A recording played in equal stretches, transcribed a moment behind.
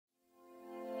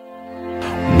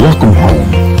Welcome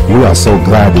home. We are so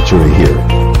glad that you're here.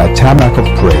 At Tabernacle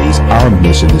of Praise, our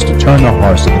mission is to turn the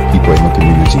hearts of the people in the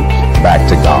community back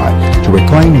to God, to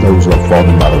reclaim those who are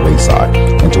fallen by the wayside,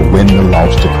 and to win the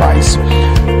lost to Christ.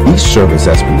 Each service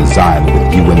has been designed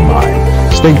with you in mind.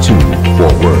 Stay tuned for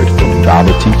a word from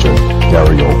Bible teacher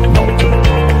Dario Knowlton.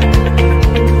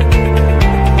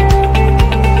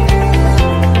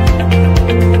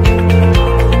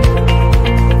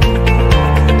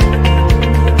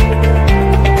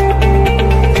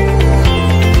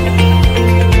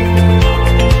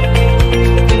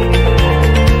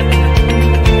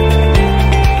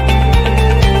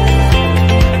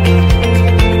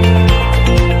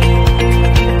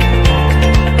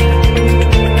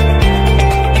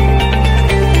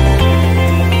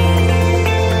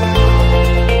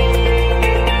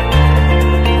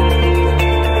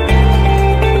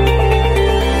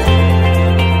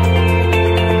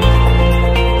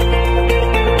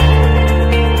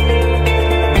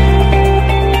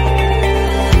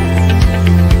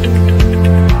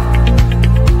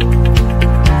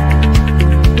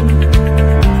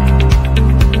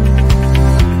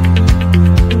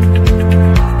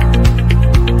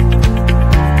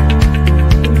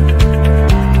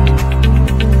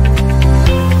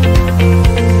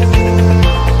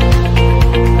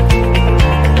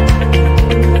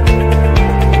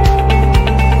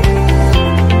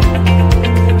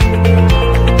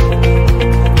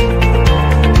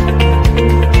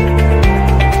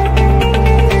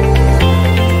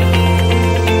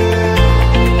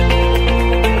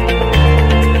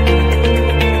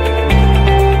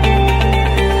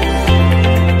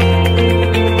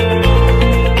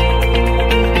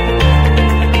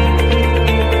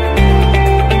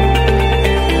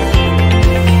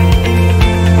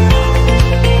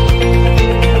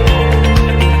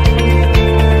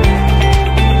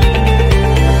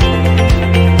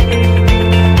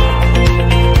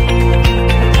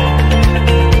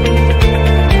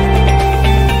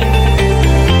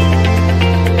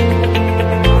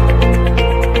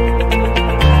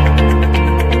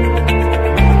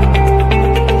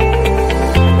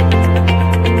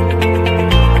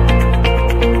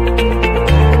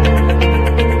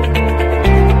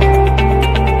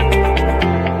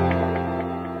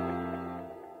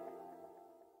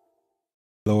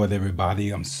 Lord,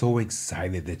 everybody, I'm so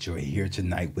excited that you're here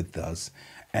tonight with us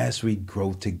as we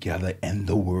grow together in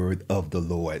the word of the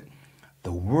Lord.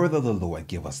 The word of the Lord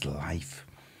gives us life,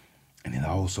 and it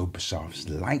also shines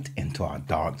light into our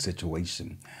dark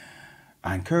situation.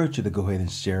 I encourage you to go ahead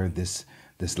and share this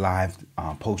live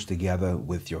post together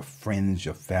with your friends,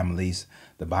 your families.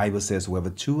 The Bible says, wherever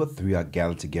 2 or 3 are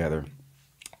gathered together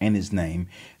in his name,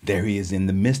 there he is in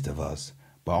the midst of us.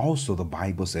 But also the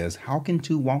Bible says, how can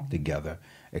 2 walk together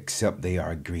except they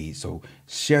are agreed? So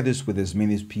share this with as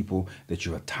many people that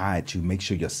you are tied to. Make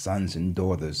sure your sons and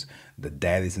daughters, the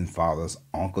daddies and fathers,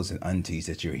 uncles and aunties,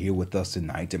 that you're here with us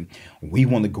tonight. And we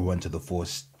want to go into the full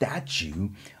stature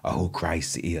of who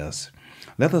Christ is.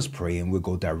 Let us pray, and we'll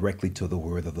go directly to the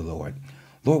word of the Lord.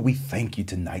 Lord, we thank you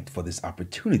tonight for this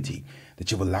opportunity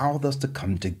that you've allowed us to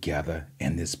come together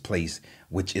in this place,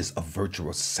 which is a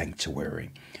virtual sanctuary.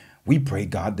 We pray,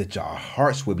 God, that our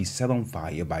hearts will be set on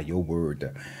fire by your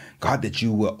word. God, that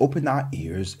you will open our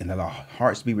ears and let our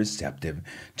hearts be receptive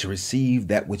to receive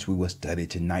that which we will study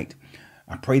tonight.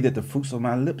 I pray that the fruits of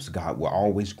my lips, God, will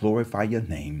always glorify your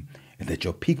name, and that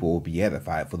your people will be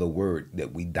edified for the word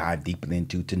that we dive deeply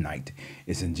into tonight.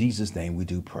 It's in Jesus' name we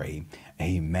do pray.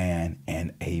 Amen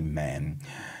and amen.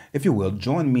 If you will,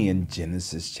 join me in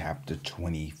Genesis chapter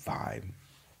 25.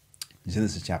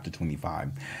 Genesis chapter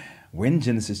 25. We're in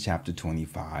Genesis chapter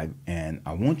 25, and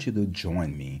I want you to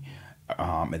join me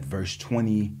at verse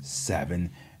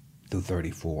 27 through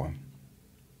 34.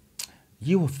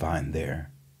 You will find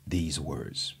there these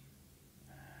words.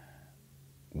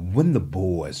 When the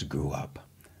boys grew up,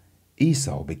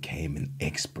 Esau became an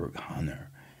expert hunter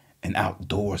and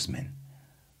outdoorsman,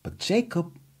 but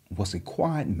Jacob was a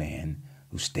quiet man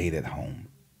who stayed at home.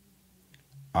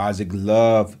 Isaac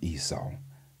loved Esau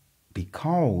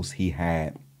because he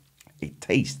had a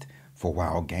taste for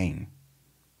wild game,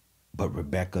 but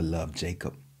Rebekah loved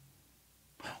Jacob.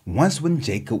 Once when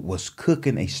Jacob was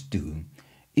cooking a stew,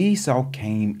 Esau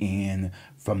came in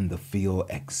from the field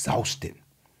exhausted.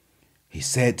 He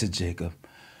said to Jacob,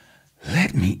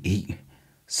 "Let me eat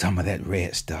some of that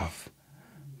red stuff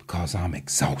because I'm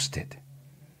exhausted."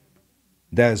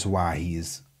 That is why he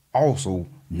is also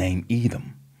named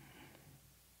Edom.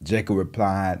 Jacob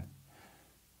replied,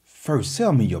 "First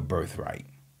sell me your birthright."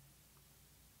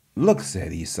 "Look,"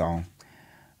 said Esau,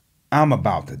 "I'm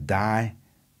about to die,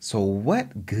 so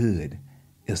what good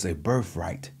is a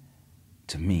birthright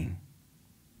to me.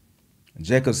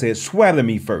 Jacob said, swear to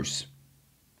me first.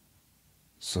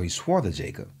 So he swore to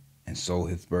Jacob and sold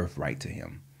his birthright to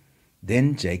him.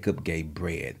 Then Jacob gave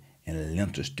bread and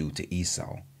lentil stew to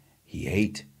Esau. He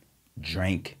ate,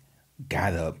 drank,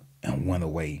 got up, and went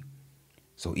away.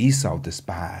 So Esau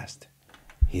despised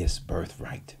his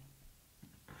birthright.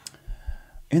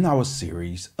 In our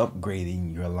series,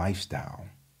 Upgrading Your Lifestyle,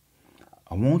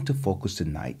 I want to focus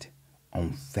tonight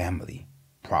on family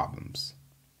problems.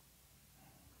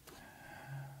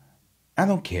 I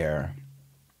don't care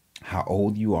how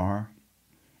old you are.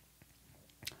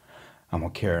 I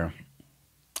don't care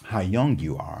how young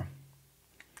you are.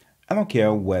 I don't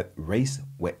care what race,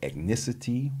 what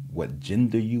ethnicity, what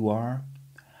gender you are,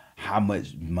 how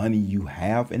much money you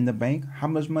have in the bank, how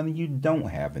much money you don't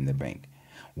have in the bank,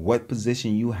 what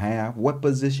position you have, what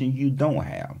position you don't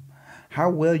have, how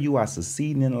well you are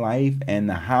succeeding in life, and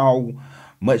how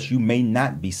much you may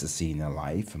not be succeeding in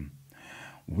life.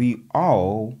 We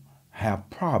all have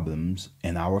problems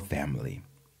in our family.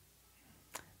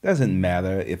 Doesn't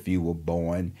matter if you were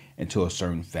born into a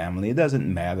certain family. It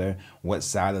doesn't matter what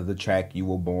side of the track you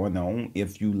were born on.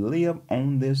 If you live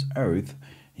on this earth,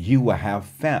 you will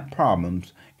have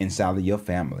problems inside of your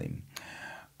family.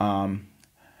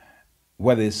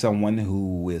 Whether it's someone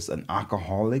who is an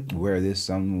alcoholic, whether it's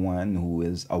someone who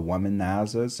is a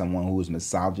womanizer, someone who is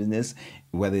misogynist,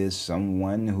 whether it's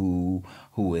someone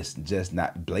who is just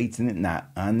not blatant,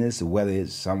 not honest, whether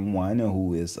it's someone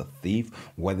who is a thief,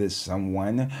 whether it's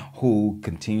someone who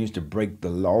continues to break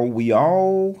the law, we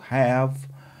all have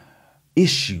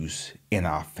issues in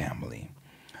our family.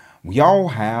 We all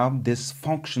have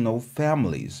dysfunctional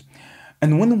families.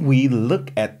 And when we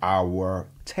look at our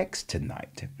text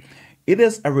tonight, it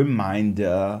is a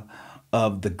reminder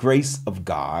of the grace of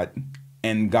God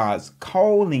and God's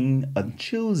calling and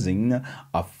choosing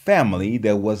a family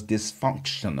that was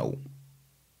dysfunctional.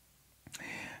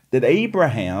 That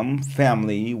Abraham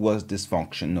family was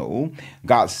dysfunctional.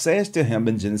 God says to him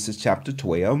in Genesis chapter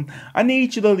 12, I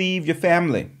need you to leave your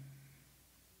family.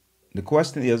 The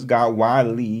question is, God, why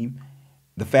leave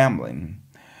the family?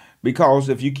 Because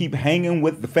if you keep hanging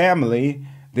with the family,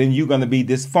 then you're going to be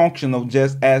dysfunctional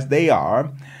just as they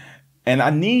are. And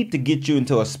I need to get you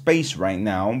into a space right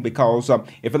now, because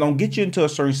if I don't get you into a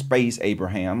certain space,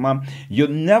 Abraham, you'll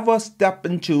never step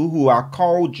into who I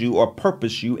called you or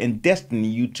purpose you and destiny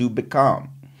you to become.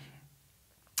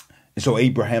 And so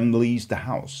Abraham leaves the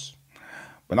house.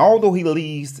 But although he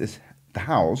leaves the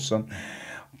house,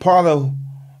 part of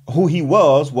who he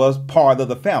was part of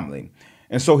the family.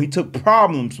 And so he took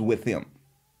problems with him.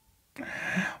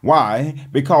 Why?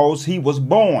 Because he was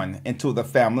born into the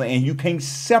family, and you can't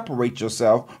separate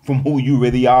yourself from who you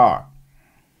really are.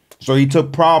 So he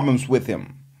took problems with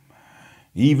him,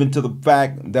 even to the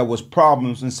fact there was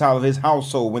problems inside of his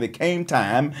household when it came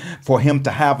time for him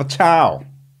to have a child.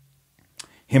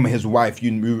 Him and his wife,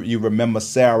 you remember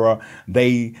Sarah,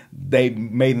 they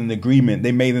made an agreement,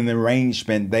 they made an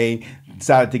arrangement, they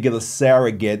decided to get a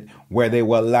surrogate where they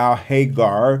will allow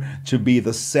Hagar to be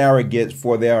the surrogate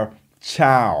for their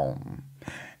child,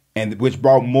 and which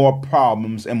brought more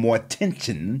problems and more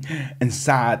tension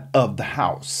inside of the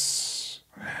house,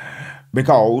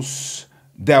 because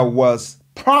there was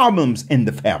problems in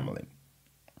the family.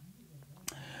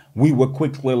 We will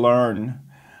quickly learn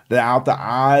that after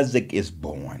Isaac is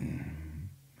born,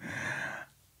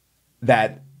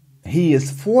 that he is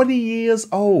 40 years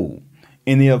old.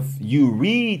 And if you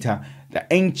read the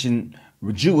ancient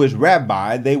Jewish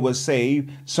rabbi, they would say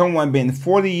someone being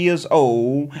 40 years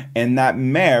old and not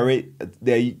married,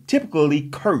 they're typically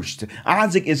cursed.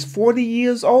 Isaac is 40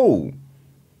 years old,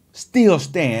 still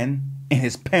stand in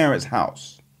his parents'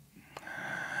 house.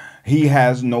 He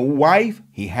has no wife,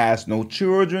 he has no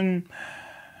children.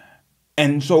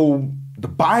 And so the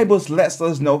Bible lets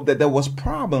us know that there was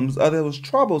problems, or there was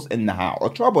troubles in the house, or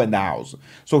trouble in the house.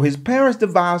 So his parents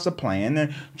devised a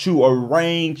plan to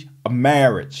arrange a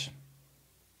marriage.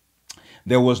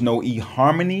 There was no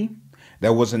eHarmony.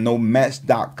 There wasn't no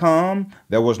Match.com.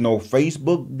 There was no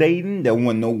Facebook dating. There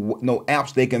weren't no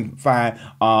apps they can find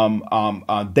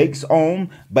dates on.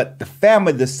 But the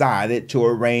family decided to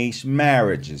arrange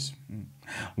marriages.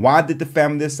 Why did the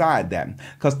family decide that?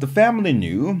 Because the family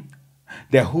knew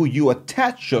that who you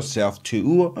attach yourself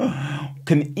to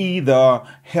can either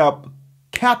help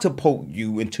catapult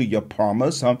you into your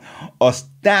promise, or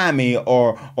stymie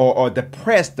or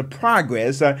depress the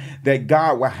progress that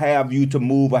God will have you to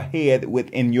move ahead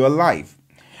within your life.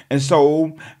 And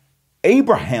so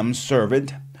Abraham's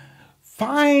servant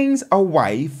finds a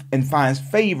wife and finds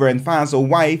favor and finds a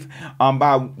wife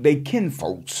by their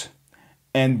kinfolks,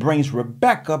 and brings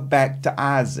Rebekah back to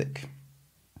Isaac.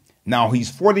 Now he's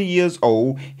 40 years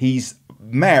old. He's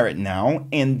married now,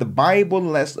 and the Bible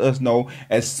lets us know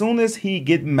as soon as he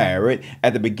get married,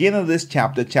 at the beginning of this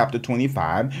chapter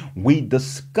 25, we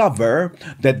discover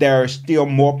that there are still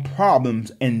more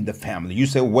problems in the family. You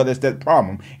say, what is that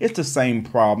problem? It's the same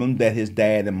problem that his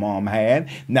dad and mom had.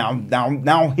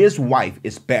 Now his wife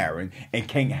is barren and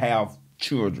can't have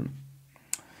children.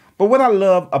 But what I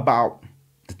love about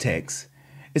the text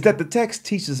is that the text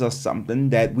teaches us something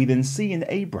that we didn't see in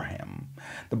Abraham.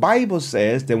 The Bible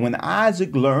says that when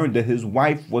Isaac learned that his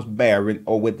wife was barren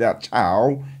or without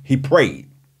child, he prayed.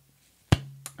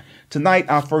 Tonight,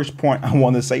 our first point I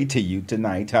want to say to you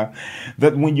tonight,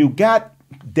 that when you got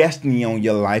destiny on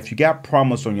your life, you got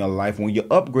promise on your life, when you're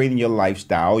upgrading your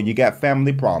lifestyle, you got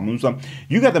family problems,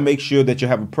 you got to make sure that you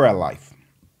have a prayer life.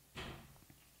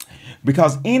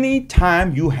 Because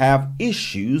anytime you have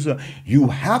issues, you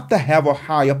have to have a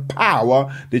higher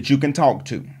power that you can talk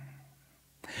to.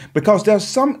 Because there's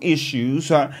some issues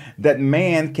that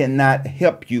man cannot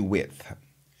help you with.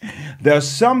 There's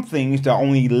some things that are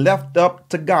only left up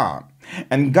to God.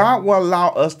 And God will allow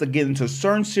us to get into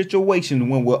certain situations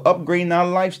when we're upgrading our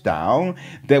lifestyle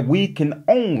that we can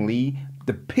only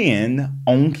depend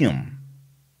on Him.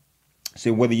 See,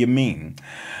 what do you mean?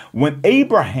 When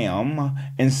Abraham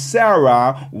and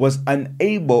Sarah was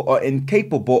unable or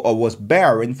incapable or was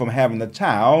barren from having a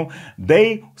child,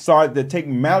 they started to take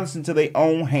matters into their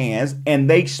own hands, and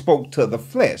they spoke to the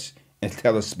flesh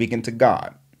instead of speaking to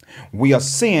God. We are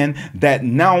seeing that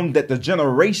now that the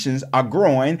generations are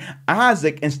growing,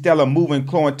 Isaac, instead of moving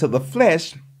closer to the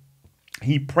flesh,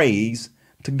 he prays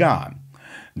to God.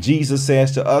 Jesus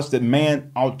says to us that man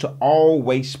ought to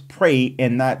always pray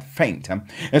and not faint.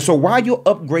 And so while you're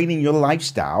upgrading your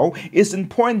lifestyle, it's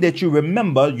important that you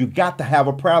remember you got to have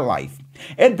a prayer life.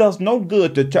 It does no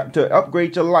good to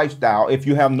upgrade your lifestyle if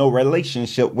you have no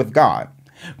relationship with God.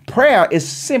 Prayer is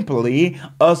simply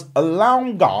us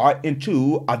allowing God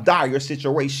into a dire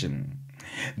situation.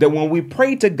 That when we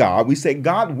pray to God, we say,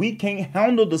 God, we can't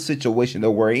handle the situation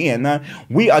that we're in.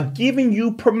 We are giving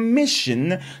you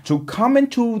permission to come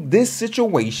into this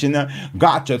situation,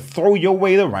 God, to throw your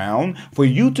weight around for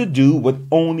you to do what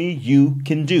only you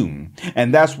can do.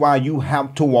 And that's why you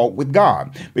have to walk with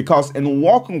God. Because in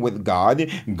walking with God,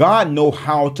 God knows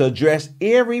how to address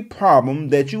every problem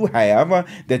that you have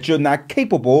that you're not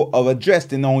capable of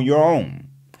addressing on your own.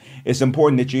 It's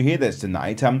important that you hear this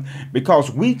tonight, because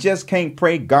we just can't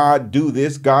pray, God, do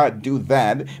this, God, do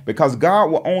that, because God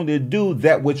will only do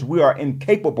that which we are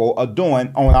incapable of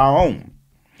doing on our own.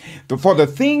 For the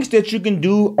things that you can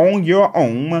do on your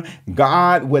own,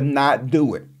 God will not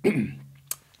do it.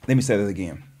 Let me say that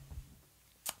again.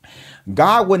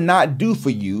 God will not do for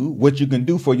you what you can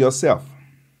do for yourself.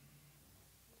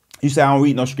 You say, I don't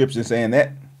read no scripture saying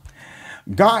that.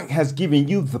 God has given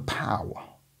you the power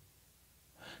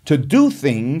to do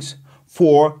things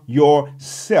for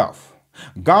yourself.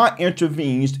 God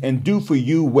intervenes and do for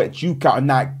you what you are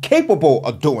not capable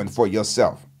of doing for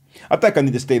yourself. I think I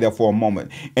need to stay there for a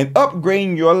moment. In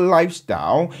upgrading your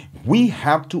lifestyle, we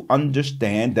have to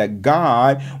understand that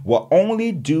God will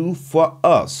only do for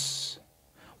us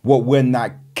what we're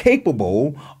not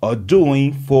capable of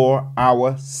doing for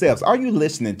ourselves. Are you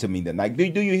listening to me tonight? Do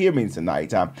you hear me tonight?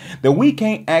 That we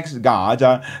can't ask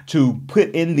God to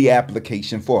put in the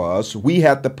application for us. We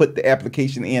have to put the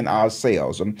application in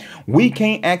ourselves. We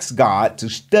can't ask God to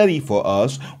study for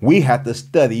us. We have to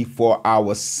study for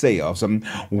ourselves.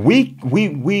 We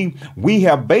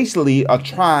have basically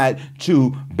tried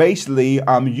to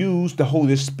use the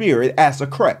Holy Spirit as a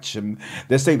crutch.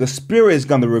 They say the Spirit is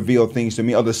going to reveal things to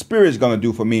me, or the Spirit is going to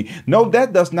do for me. No,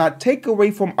 that does not take away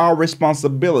from our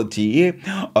responsibility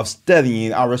of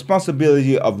studying, our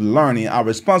responsibility of learning, our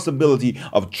responsibility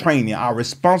of training, our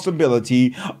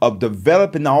responsibility of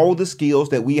developing all the skills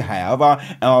that we have, and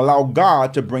allow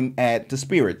God to add the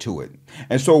Spirit to it.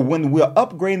 And so when we're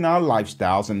upgrading our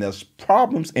lifestyles and there's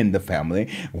problems in the family,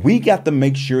 we got to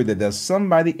make sure that there's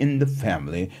somebody in the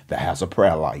family that has a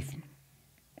prayer life.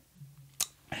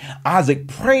 Isaac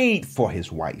prayed for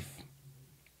his wife.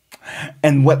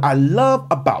 And what I love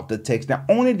about the text, not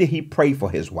only did he pray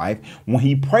for his wife, when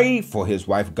he prayed for his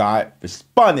wife, God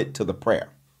responded to the prayer.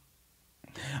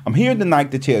 I'm here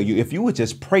tonight to tell you, if you would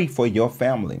just pray for your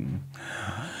family,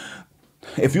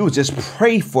 then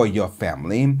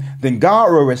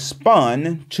God will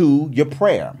respond to your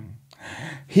prayer.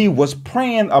 He was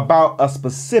praying about a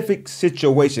specific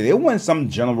situation. It wasn't some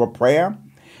general prayer.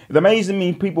 It amazes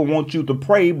me people want you to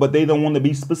pray, but they don't want to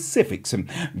be specifics.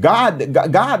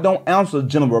 God don't answer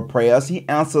general prayers. He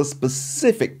answers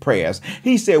specific prayers.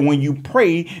 He said when you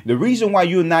pray, the reason why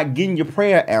you're not getting your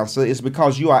prayer answer is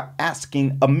because you are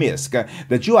asking amiss,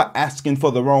 that you are asking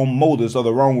for the wrong motives or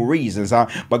the wrong reasons.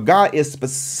 But God is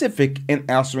specific in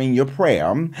answering your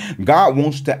prayer. God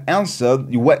wants to answer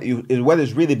what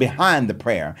is really behind the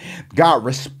prayer. God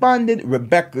responded,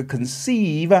 Rebecca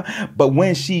conceived, but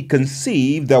when she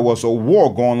conceived, there was a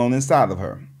war going on inside of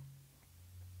her.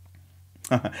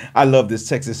 I love this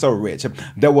text. It's so rich.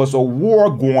 There was a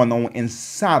war going on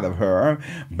inside of her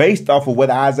based off of what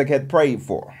Isaac had prayed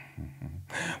for.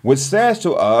 Which says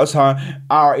to us,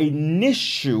 our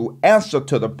initial answer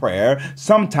to the prayer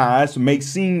sometimes may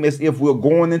seem as if we're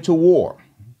going into war.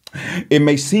 It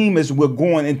may seem as we're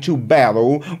going into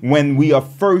battle when we are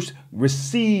first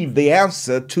receive the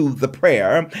answer to the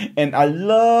prayer. And I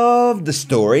love the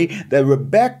story that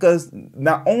Rebecca,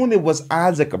 not only was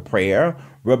Isaac a prayer,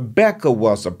 Rebecca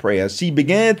was a prayer. She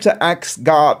began to ask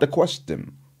God the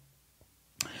question,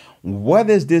 what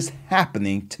is this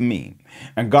happening to me?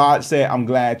 And God said, I'm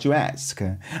glad you asked.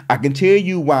 I can tell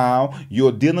you while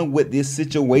you're dealing with this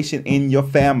situation in your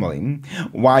family,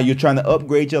 while you're trying to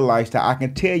upgrade your lifestyle, I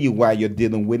can tell you why you're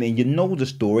dealing with it. And you know the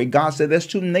story. God said there's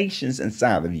two nations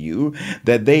inside of you,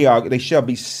 that they shall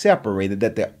be separated,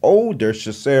 that the older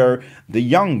shall serve the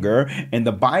younger. And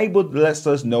the Bible lets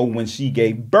us know when she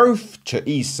gave birth to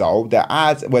Esau,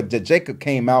 that Jacob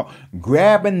came out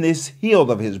grabbing this heel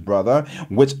of his brother,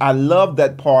 which I love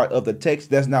that part of the text.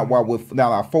 That's not why we're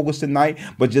not our focus tonight,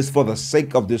 but just for the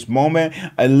sake of this moment,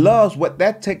 I love what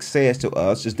that text says to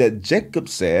us is that Jacob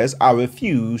says, I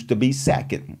refuse to be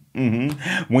second.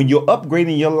 When you're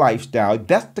upgrading your lifestyle,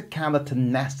 that's the kind of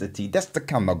tenacity, that's the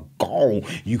kind of goal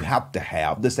you have to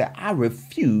have. To say, I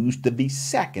refuse to be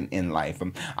second in life.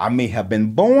 I may have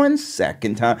been born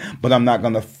second, but I'm not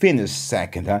going to finish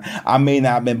second. I may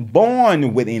not have been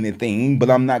born with anything, but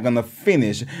I'm not going to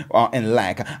finish in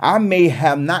lack. I may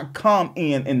have not come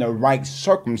in the right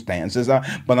circumstances,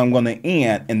 but I'm going to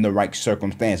end in the right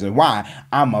circumstances. Why?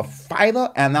 I'm a fighter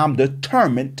and I'm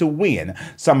determined to win.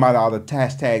 Somebody ought to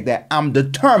hashtag that I'm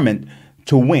determined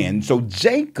to win. So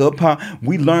Jacob,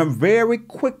 we learn very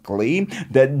quickly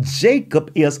that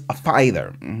Jacob is a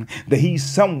fighter, that he's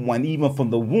someone even from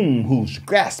the womb who's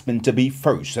grasping to be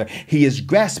first. He is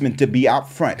grasping to be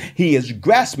out front. He is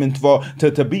grasping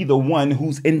to be the one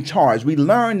who's in charge. We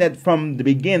learn that from the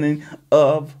beginning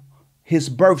of his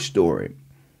birth story.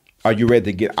 Are you ready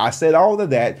to get? I said all of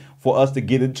that for us to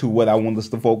get into what I want us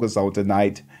to focus on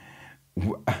tonight.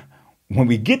 When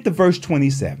we get to verse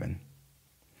 27,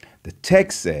 the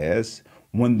text says,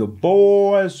 when the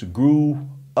boys grew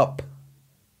up.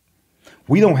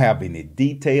 We don't have any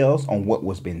details on what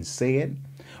was being said,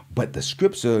 but the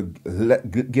scripture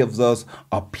gives us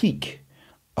a peek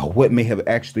of what may have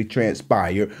actually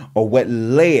transpired or what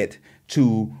led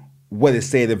to what is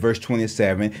said in verse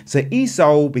 27. So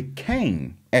Esau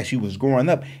became, as he was growing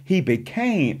up, he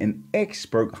became an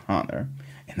expert hunter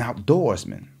and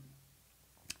outdoorsman.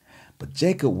 But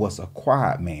Jacob was a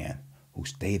quiet man who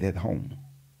stayed at home.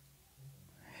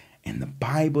 And the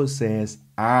Bible says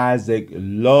Isaac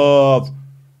loved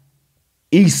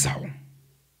Esau,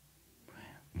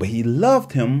 but he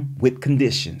loved him with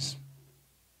conditions.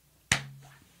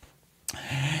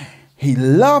 He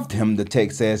loved him, the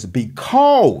text says,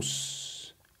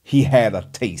 because he had a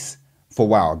taste for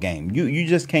wild game. You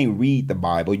just can't read the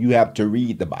Bible. You have to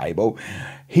read the Bible.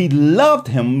 He loved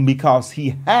him because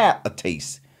he had a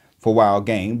taste for wild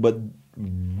game, but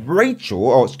Rebecca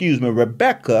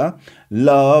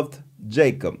loved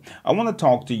Jacob. I want to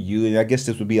talk to you, and I guess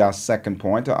this would be our second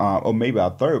point, or maybe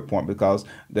our third point, because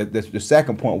the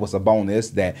second point was a bonus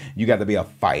that you got to be a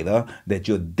fighter, that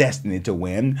you're destined to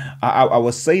win. I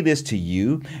will say this to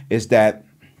you, is that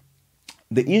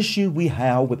the issue we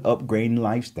have with upgrading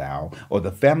lifestyle, or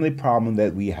the family problem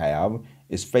that we have,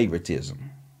 is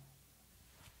favoritism.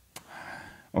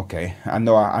 Okay, I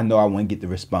know I wouldn't get the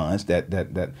response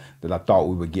that I thought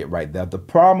we would get right there. The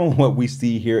problem, what we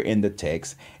see here in the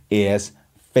text, is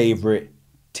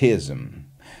favoritism.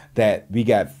 That we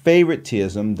got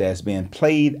favoritism that's being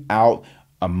played out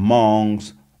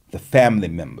amongst the family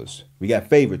members. We got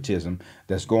favoritism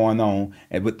that's going on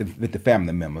with the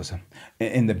family members.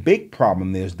 And the big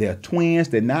problem is they're twins.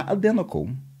 They're not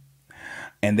identical,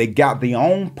 and they got their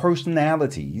own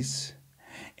personalities.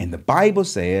 And the Bible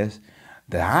says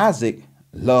that Isaac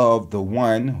loved the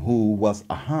one who was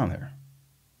a hunter,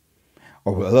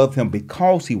 or loved him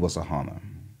because he was a hunter.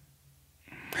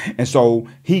 And so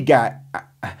he got,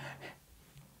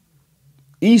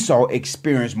 Esau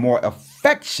experienced more of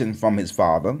affection from his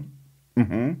father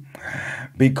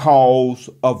because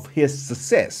of his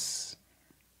success.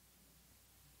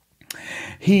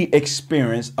 He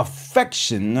experienced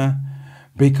affection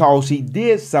because he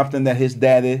did something that his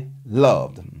daddy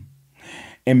loved.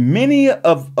 And many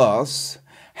of us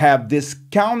have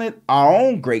discounted our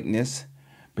own greatness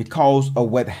because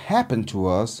of what happened to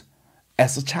us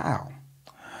as a child.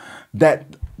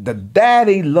 That the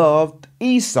daddy loved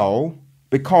Esau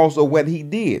because of what he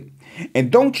did.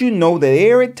 And don't you know that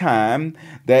every time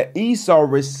that Esau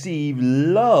received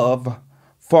love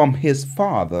from his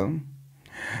father,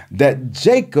 that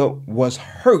Jacob was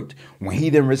hurt when he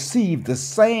didn't receive the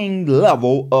same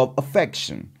level of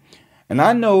affection? And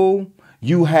I know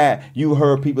you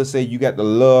heard people say you got to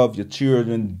love your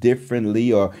children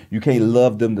differently, or you can't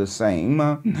love them the same.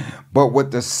 But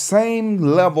with the same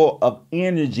level of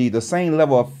energy, the same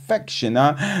level of affection,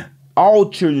 all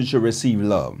children should receive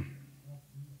love.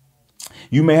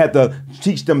 You may have to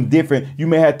teach them different. You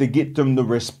may have to get them to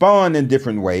respond in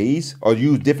different ways or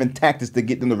use different tactics to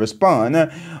get them to respond.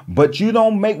 But you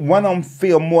don't make one of them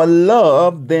feel more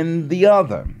loved than the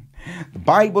other. The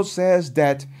Bible says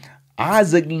that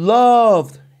Isaac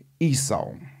loved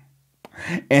Esau,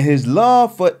 and his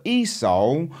love for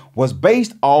Esau was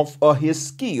based off of his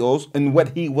skills and what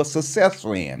he was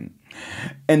successful in.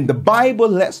 And the Bible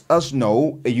lets us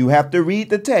know, you have to read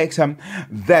the text,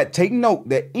 that take note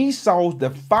that Esau's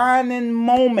defining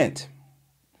moment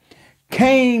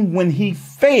came when he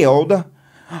failed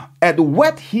at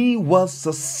what he was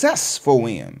successful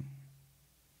in.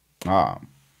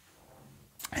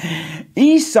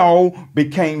 Esau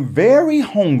became very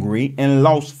hungry and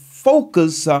lost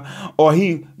focus, or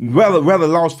he rather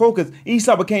lost focus.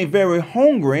 Esau became very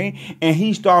hungry and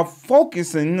he started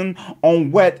focusing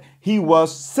on what he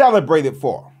was celebrated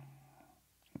for.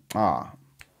 What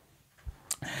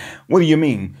do you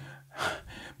mean?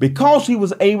 Because he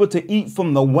was able to eat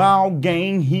from the wild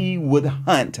game he would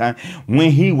hunt.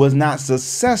 When he was not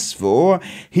successful,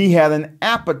 he had an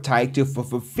appetite to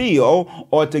fulfill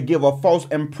or to give a false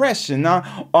impression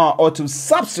or to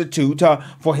substitute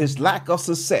for his lack of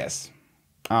success.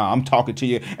 I'm talking to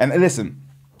you. And listen,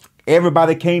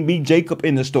 everybody can't be Jacob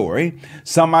in the story.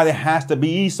 Somebody has to be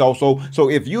Esau. So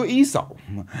if you're Esau,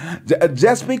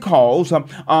 just because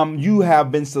you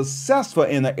have been successful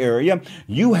in an area,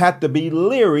 you have to be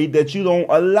leery that you don't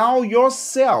allow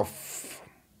yourself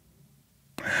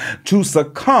to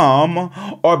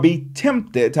succumb or be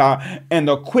tempted and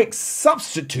a quick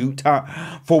substitute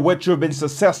for what you've been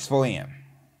successful in.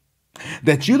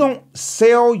 That you don't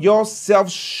sell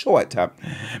yourself short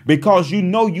because you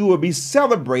know you will be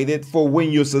celebrated for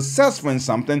when you're successful in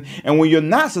something, and when you're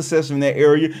not successful in that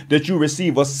area, that you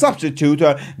receive a substitute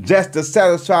just to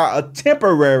satisfy a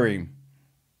temporary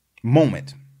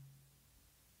moment.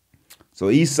 So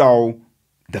Esau,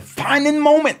 defining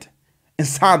moment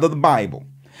inside of the Bible,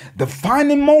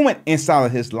 defining moment inside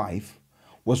of his life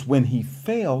was when he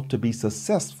failed to be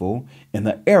successful in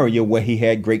the area where he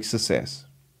had great success.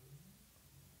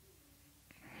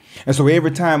 And so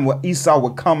every time when Esau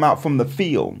would come out from the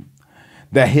field,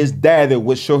 that his daddy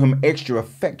would show him extra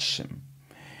affection.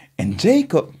 And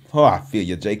Jacob, oh, I feel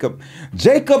you, Jacob.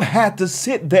 Jacob had to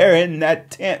sit there in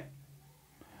that tent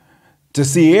to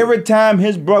see every time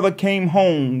his brother came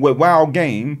home with wild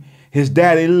game, his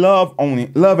daddy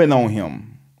loving on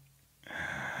him.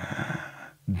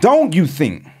 Don't you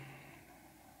think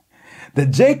that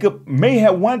Jacob may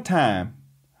have one time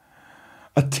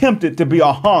attempted to be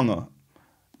a hunter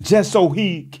just so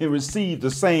he can receive the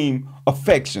same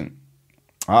affection?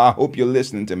 I hope you're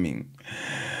listening to me.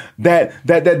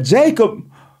 That Jacob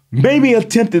maybe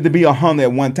attempted to be a hunter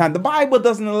at one time. The Bible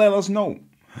doesn't let us know.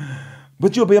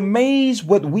 But you'll be amazed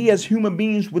what we as human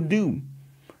beings would do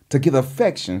to get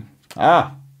affection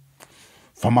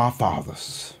from our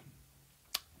fathers.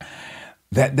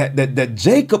 That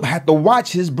Jacob had to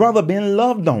watch his brother being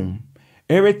loved on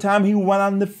every time he went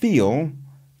out in the field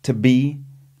to be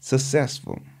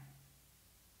successful.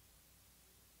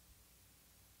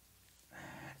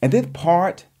 And then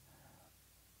part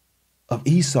of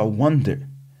Esau wondered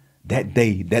that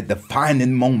day, that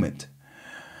defining moment,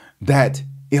 that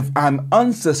if I'm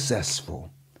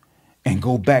unsuccessful and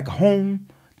go back home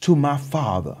to my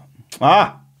father,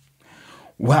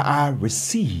 where I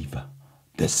receive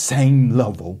the same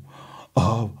level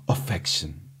of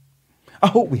affection. I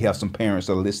hope we have some parents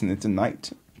that are listening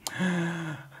tonight,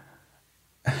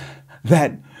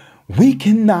 that we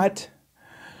cannot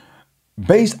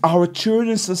base our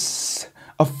children's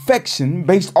affection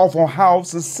based off on how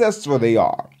successful they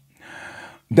are.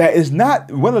 That is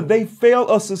not whether they fail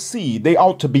or succeed. They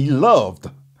ought to be loved.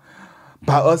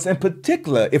 by us in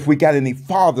particular, if we got any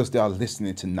fathers that are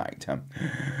listening tonight,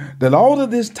 that all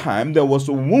of this time there was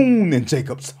a wound in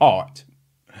Jacob's heart.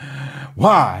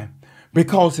 Why?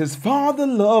 Because his father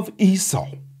loved Esau.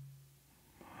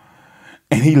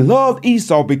 And he loved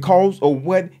Esau because of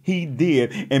what he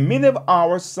did. And many of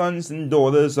our sons and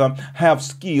daughters have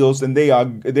skills, and they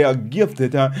are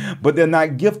gifted, but they're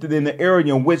not gifted in the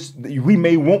area in which we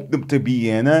may want them to be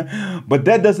in. But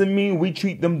that doesn't mean we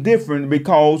treat them different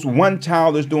because one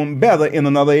child is doing better in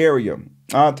another area.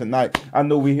 Tonight, I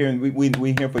know we're here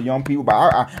for young people,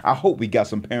 but I hope we got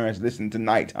some parents listening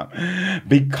tonight.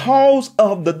 Because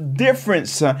of the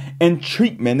difference in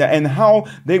treatment and how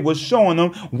they were showing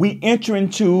them, we enter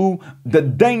into the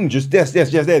dangers. Yes,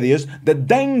 that is the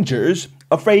dangers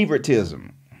of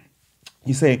favoritism.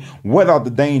 You say, what are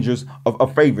the dangers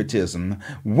of favoritism?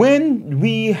 When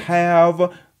we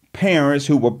have parents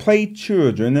who will play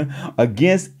children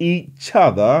against each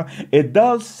other, it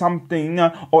does something,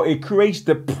 or it creates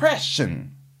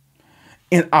depression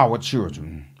in our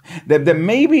children. That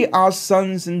maybe our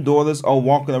sons and daughters are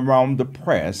walking around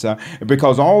depressed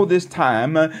because all this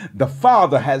time the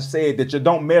father has said that you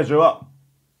don't measure up.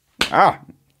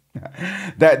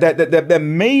 That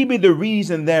maybe the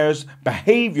reason there's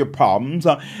behavior problems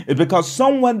is because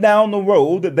someone down the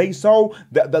road that they saw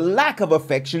the lack of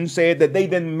affection said that they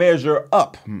didn't measure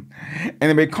up.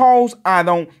 And because I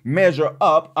don't measure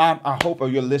up, I hope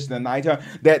you're listening tonight,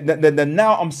 that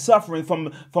now I'm suffering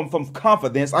from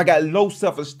confidence. I got low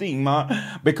self-esteem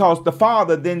because the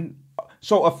father didn't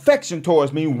show affection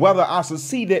towards me, whether I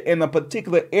succeeded in a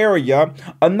particular area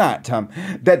or not.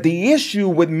 That the issue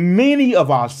with many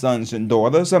of our sons and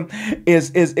daughters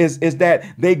is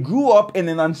that they grew up in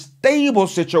an unstable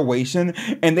situation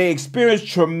and they experienced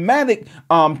traumatic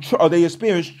or they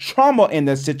experienced trauma in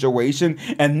that situation,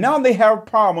 and now they have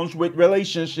problems with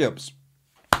relationships.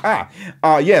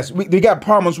 Yes, they got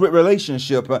problems with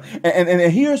relationship.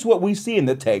 And here's what we see in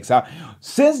the text.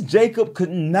 Since Jacob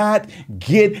could not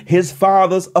get his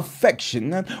father's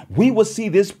affection, we will see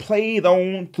this played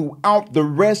on throughout the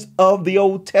rest of the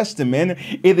Old Testament.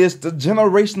 It is the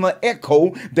generational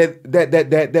echo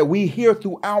that we hear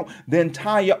throughout the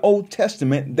entire Old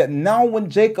Testament, that now when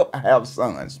Jacob has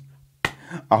sons,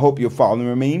 I hope you're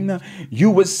following me, you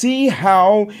would see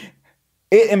how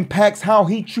it impacts how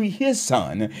he treats his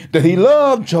son, that he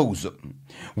loved Joseph,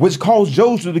 which caused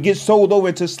Joseph to get sold over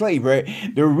into slavery.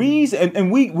 The reason,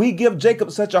 and we give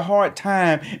Jacob such a hard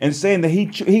time in saying that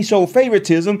he showed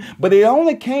favoritism, but it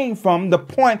only came from the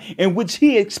point in which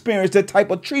he experienced that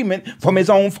type of treatment from his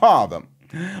own father.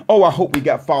 Oh, I hope we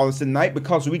got fathers tonight,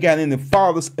 because we got any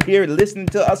fathers here listening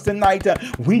to us tonight.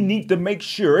 We need to make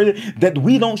sure that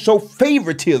we don't show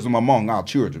favoritism among our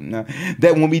children.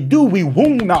 That when we do, we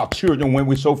wound our children when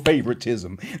we show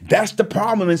favoritism. That's the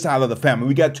problem inside of the family.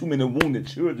 We got too many wounded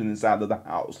children inside of the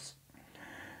house.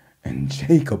 And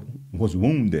Jacob was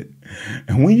wounded.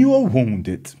 And when you are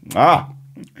wounded,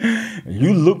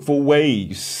 you look for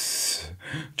ways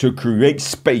to create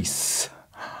space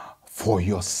for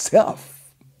yourself.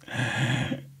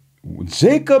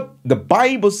 Jacob, the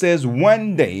Bible says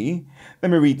one day, let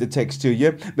me read the text to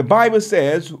you. The Bible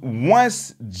says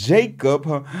once when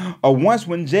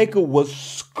Jacob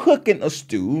was cooking a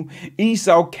stew,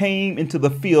 Esau came into the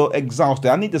field exhausted.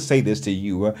 I need to say this to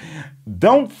you.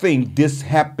 Don't think this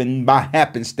happened by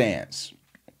happenstance.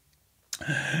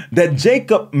 That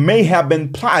Jacob may have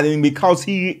been plotting because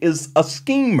he is a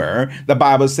schemer. The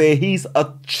Bible says he's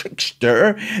a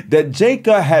trickster. That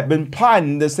Jacob had been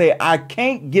plotting to say, I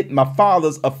can't get my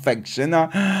father's affection,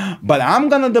 but I'm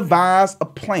going to devise a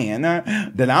plan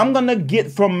that I'm going to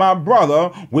get from my brother,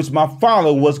 which my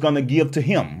father was going to give to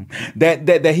him.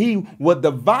 That he would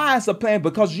devise a plan,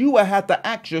 because you would have to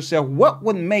ask yourself, what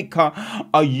would make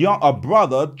a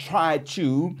brother try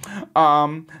to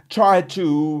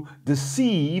deceive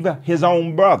his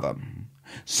own brother?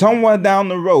 Somewhere down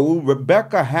the road,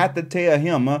 Rebecca had to tell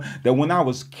him that when I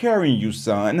was carrying you,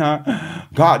 son,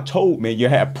 God told me you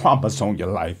had promise on your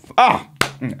life.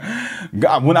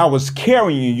 God, when I was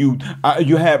carrying you,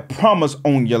 you had promise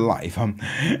on your life, and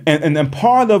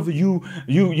part of you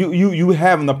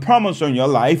having a promise on your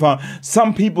life,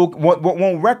 some people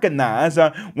won't recognize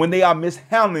when they are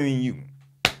mishandling you.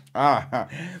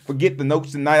 Forget the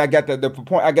notes tonight. I got the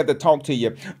point. I got to talk to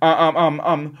you.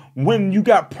 When you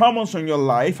got problems in your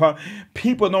life,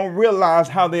 people don't realize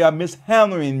how they are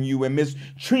mishandling you and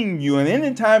mistreating you. And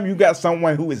anytime you got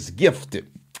someone who is gifted,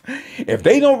 if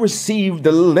they don't receive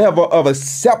the level of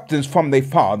acceptance from their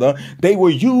father, they will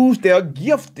use their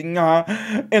gifting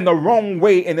in the wrong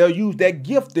way, and they'll use that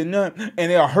gifting and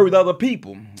they'll hurt other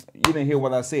people. You didn't hear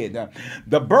what I said.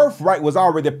 The birthright was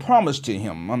already promised to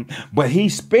him, but he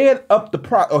sped up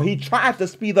he tried to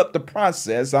speed up the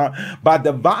process by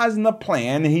devising a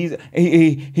plan. He,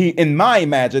 in my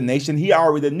imagination, he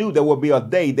already knew there would be a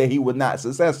day that he was not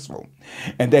successful,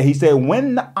 and that he said,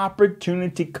 when the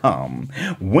opportunity comes,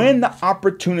 when the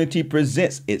opportunity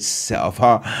presents itself,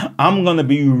 I'm going to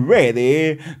be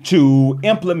ready to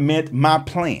implement my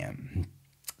plan.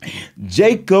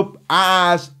 Jacob's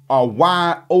eyes are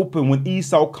wide open when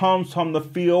Esau comes from the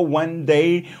field one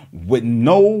day with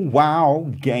no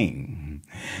wild game.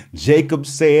 Jacob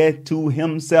said to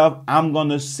himself, I'm going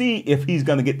to see if he's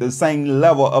going to get the same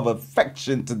level of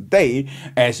affection today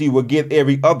as he would get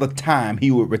every other time he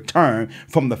would return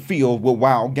from the field with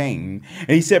wild game.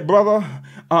 And he said, brother,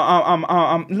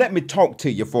 let me talk to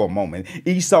you for a moment.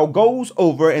 Esau goes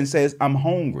over and says, I'm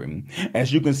hungry.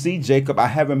 As you can see, Jacob, I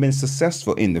haven't been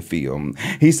successful in the field.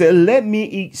 He said, let me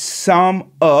eat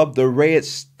some of the red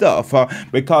stuff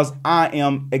because I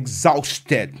am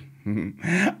exhausted.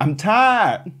 I'm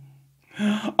tired.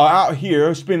 Out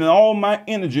here spending all my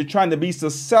energy trying to be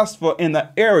successful in the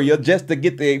area just to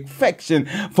get the affection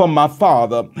from my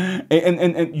father.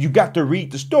 And you got to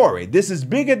read the story. This is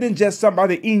bigger than just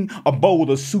somebody eating a bowl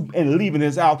of soup and leaving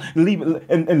his house,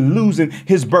 and losing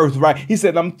his birthright. He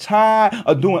said, I'm tired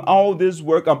of doing all this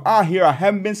work. I'm out here. I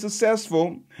haven't been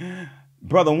successful.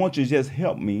 Brother, won't you just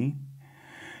help me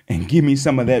and give me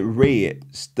some of that red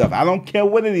stuff? I don't care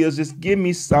what it is. Just give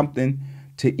me something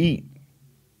to eat.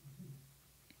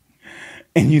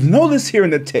 And you notice here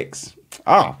in the text,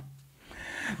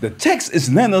 the text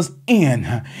is letting us in.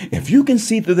 If you can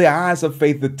see through the eyes of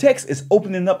faith, the text is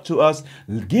opening up to us,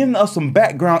 giving us some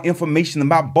background information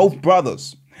about both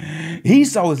brothers.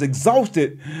 Esau is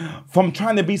exhausted from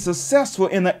trying to be successful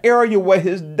in an area where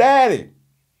his daddy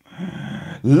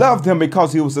loved him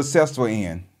because he was successful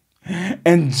in.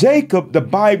 And Jacob, the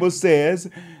Bible says,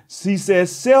 he says,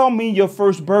 sell me your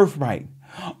first birthright.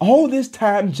 All this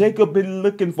time, Jacob been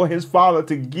looking for his father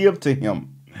to give to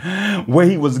him where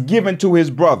he was given to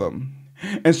his brother.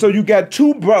 And so you got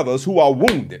two brothers who are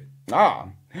wounded.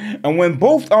 And when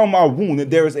both of them are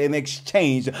wounded, there is an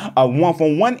exchange. One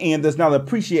from one end, there's not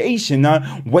appreciation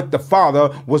what the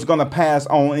father was going to pass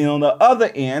on. And on the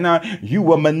other end, you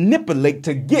will manipulate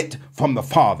to get from the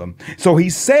father. So he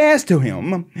says to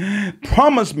him,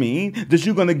 promise me that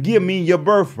you're going to give me your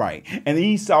birthright. And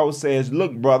Esau says,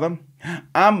 look, brother,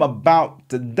 I'm about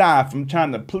to die from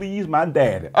trying to please my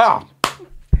daddy.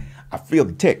 I feel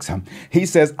the text. He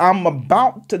says, I'm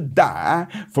about to die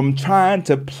from trying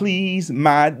to please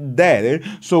my daddy.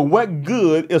 So what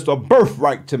good is a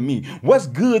birthright to me? What's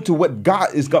good to what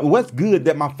God is going? What's good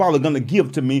that my father going to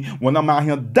give to me when I'm out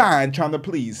here dying trying to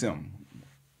please him?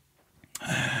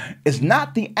 It's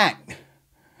not the act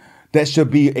that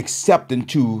should be accepting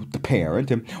to the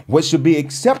parent. And what should be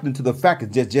accepting to the fact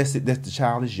is just that the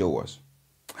child is yours.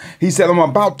 He said, I'm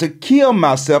about to kill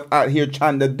myself out here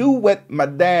trying to do what my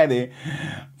daddy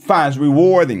finds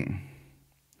rewarding.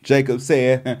 Jacob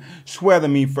said, swear to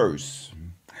me first.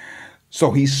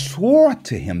 So he swore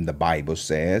to him, the Bible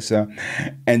says,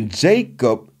 and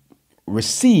Jacob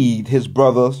received his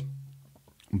brother's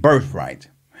birthright.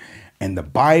 And the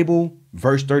Bible,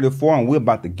 verse 34, and we're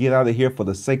about to get out of here for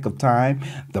the sake of time.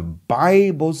 The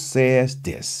Bible says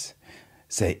this,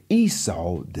 say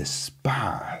Esau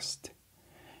despised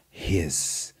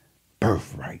his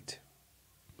birthright.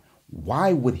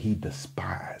 Why would he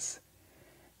despise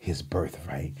his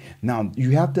birthright? Now,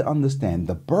 you have to understand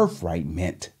the birthright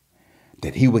meant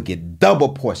that he would get double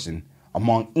portion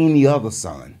among any other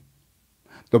son.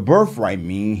 The birthright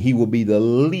means he will be the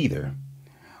leader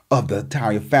of the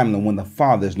entire family when the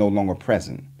father is no longer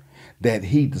present. That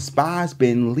he despised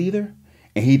being leader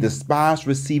and he despised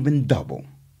receiving double.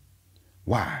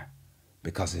 Why?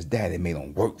 Because his daddy made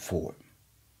him work for it.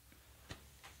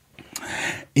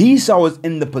 Esau is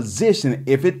in the position,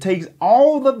 if it takes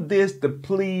all of this to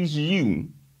please you,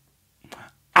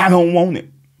 I don't want it.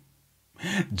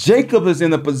 Jacob is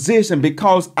in a position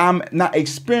because I'm not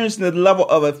experiencing the level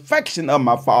of affection of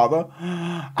my father.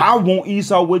 I want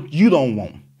Esau what you don't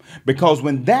want. Because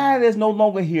when dad is no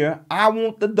longer here, I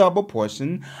want the double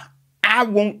portion. I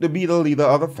want to be the leader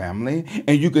of the family.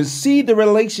 And you can see the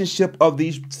relationship of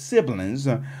these siblings,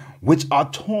 which are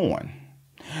torn.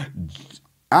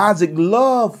 Isaac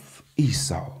loved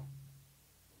Esau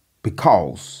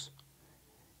because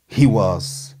he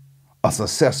was a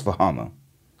successful hunter.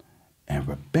 And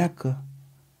Rebekah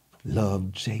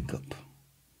loved Jacob,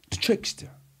 the trickster.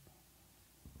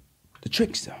 The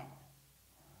trickster.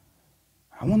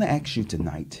 I want to ask you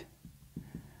tonight,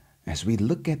 as we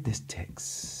look at this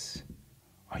text,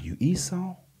 are you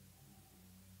Esau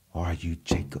Or are you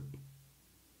Jacob?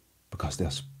 Because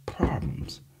there's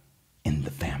problems in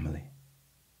the family.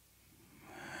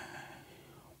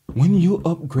 When you're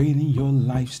upgrading your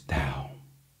lifestyle,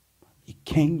 you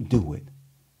can't do it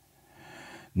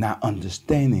not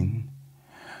understanding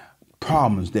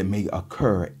problems that may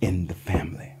occur in the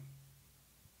family.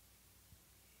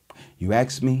 You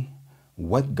ask me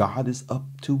what God is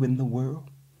up to in the world?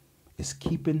 It's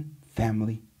keeping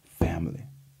family.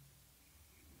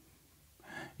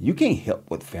 You can't help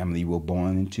what family you were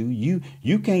born into.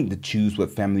 You can't choose what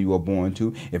family you were born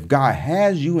into. If God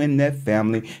has you in that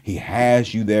family, He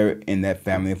has you there in that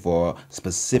family for a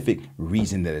specific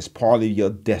reason that is part of your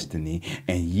destiny.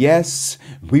 And yes,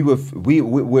 we will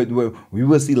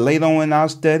see later on in our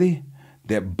study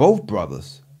that both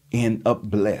brothers end up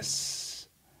blessed.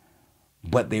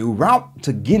 But their route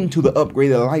to getting to the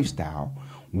upgraded lifestyle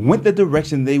went the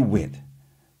direction they went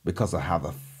because of how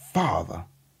the father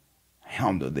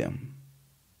handled them.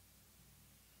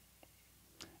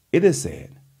 It is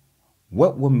said,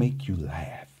 what will make you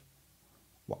laugh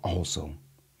will also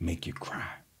make you cry.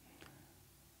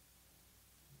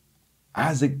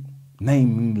 Isaac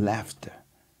named laughter,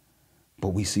 but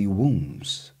we see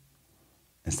wounds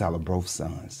inside of both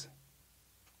sons.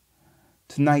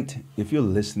 Tonight, if you're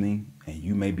listening and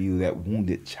you may be that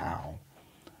wounded child,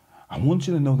 I want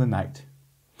you to know tonight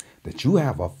that you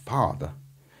have a father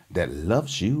that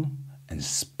loves you in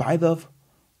spite of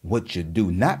what you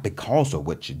do, not because of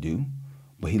what you do,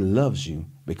 but He loves you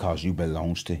because you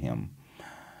belong to Him.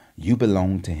 You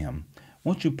belong to Him.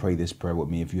 Won't you pray this prayer with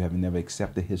me if you have never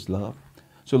accepted His love?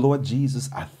 So, Lord Jesus,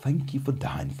 I thank You for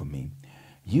dying for me.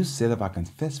 You said if I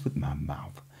confess with my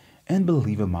mouth and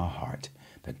believe in my heart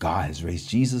that God has raised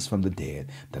Jesus from the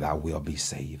dead, that I will be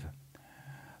saved.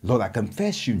 Lord, I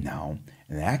confess You now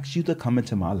and ask You to come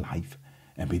into my life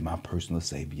and be my personal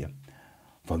Savior.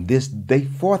 From this day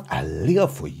forth, I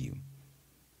live for You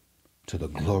to the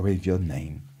glory of Your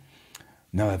name.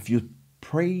 Now, if you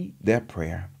pray that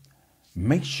prayer,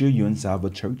 make sure you're inside of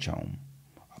a church home,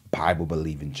 a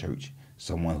Bible-believing church,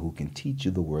 someone who can teach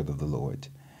you the word of the Lord.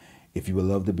 If you would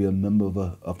love to be a member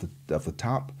of the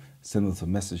top, send us a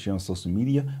message here on social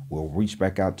media. We'll reach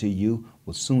back out to you.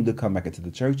 We'll soon to come back into the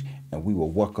church, and we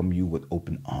will welcome you with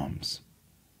open arms.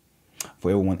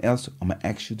 For everyone else, I'm going to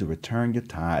ask you to return your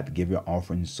tithe, give your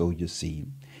offering, sow your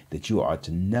seed, that you are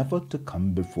to never to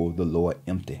come before the Lord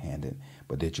empty-handed,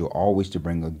 but that you're always to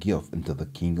bring a gift into the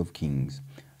King of Kings.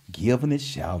 Give, and it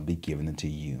shall be given unto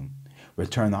you.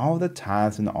 Return all the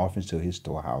tithes and the offerings to His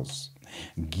storehouse.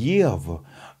 Give,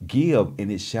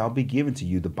 and it shall be given to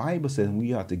you. The Bible says we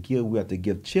have to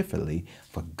give cheerfully,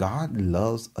 for God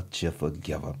loves a cheerful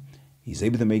giver. He's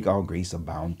able to make all grace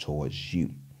abound towards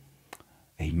you.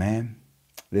 Amen.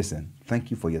 Listen,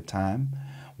 thank you for your time.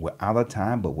 We're out of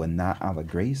time, but we're not out of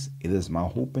grace. It is my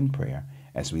hope and prayer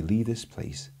as we leave this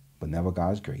place, but never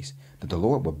God's grace, that the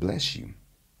Lord will bless you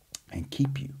and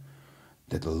keep you,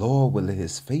 that the Lord will let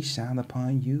His face shine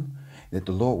upon you, that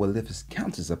the Lord will lift His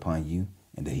countenance upon you,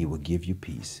 and that He will give you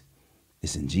peace.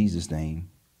 It's in Jesus' name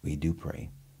we do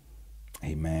pray.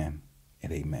 Amen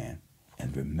and amen.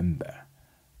 And remember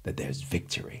that there's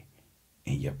victory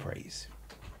in your praise.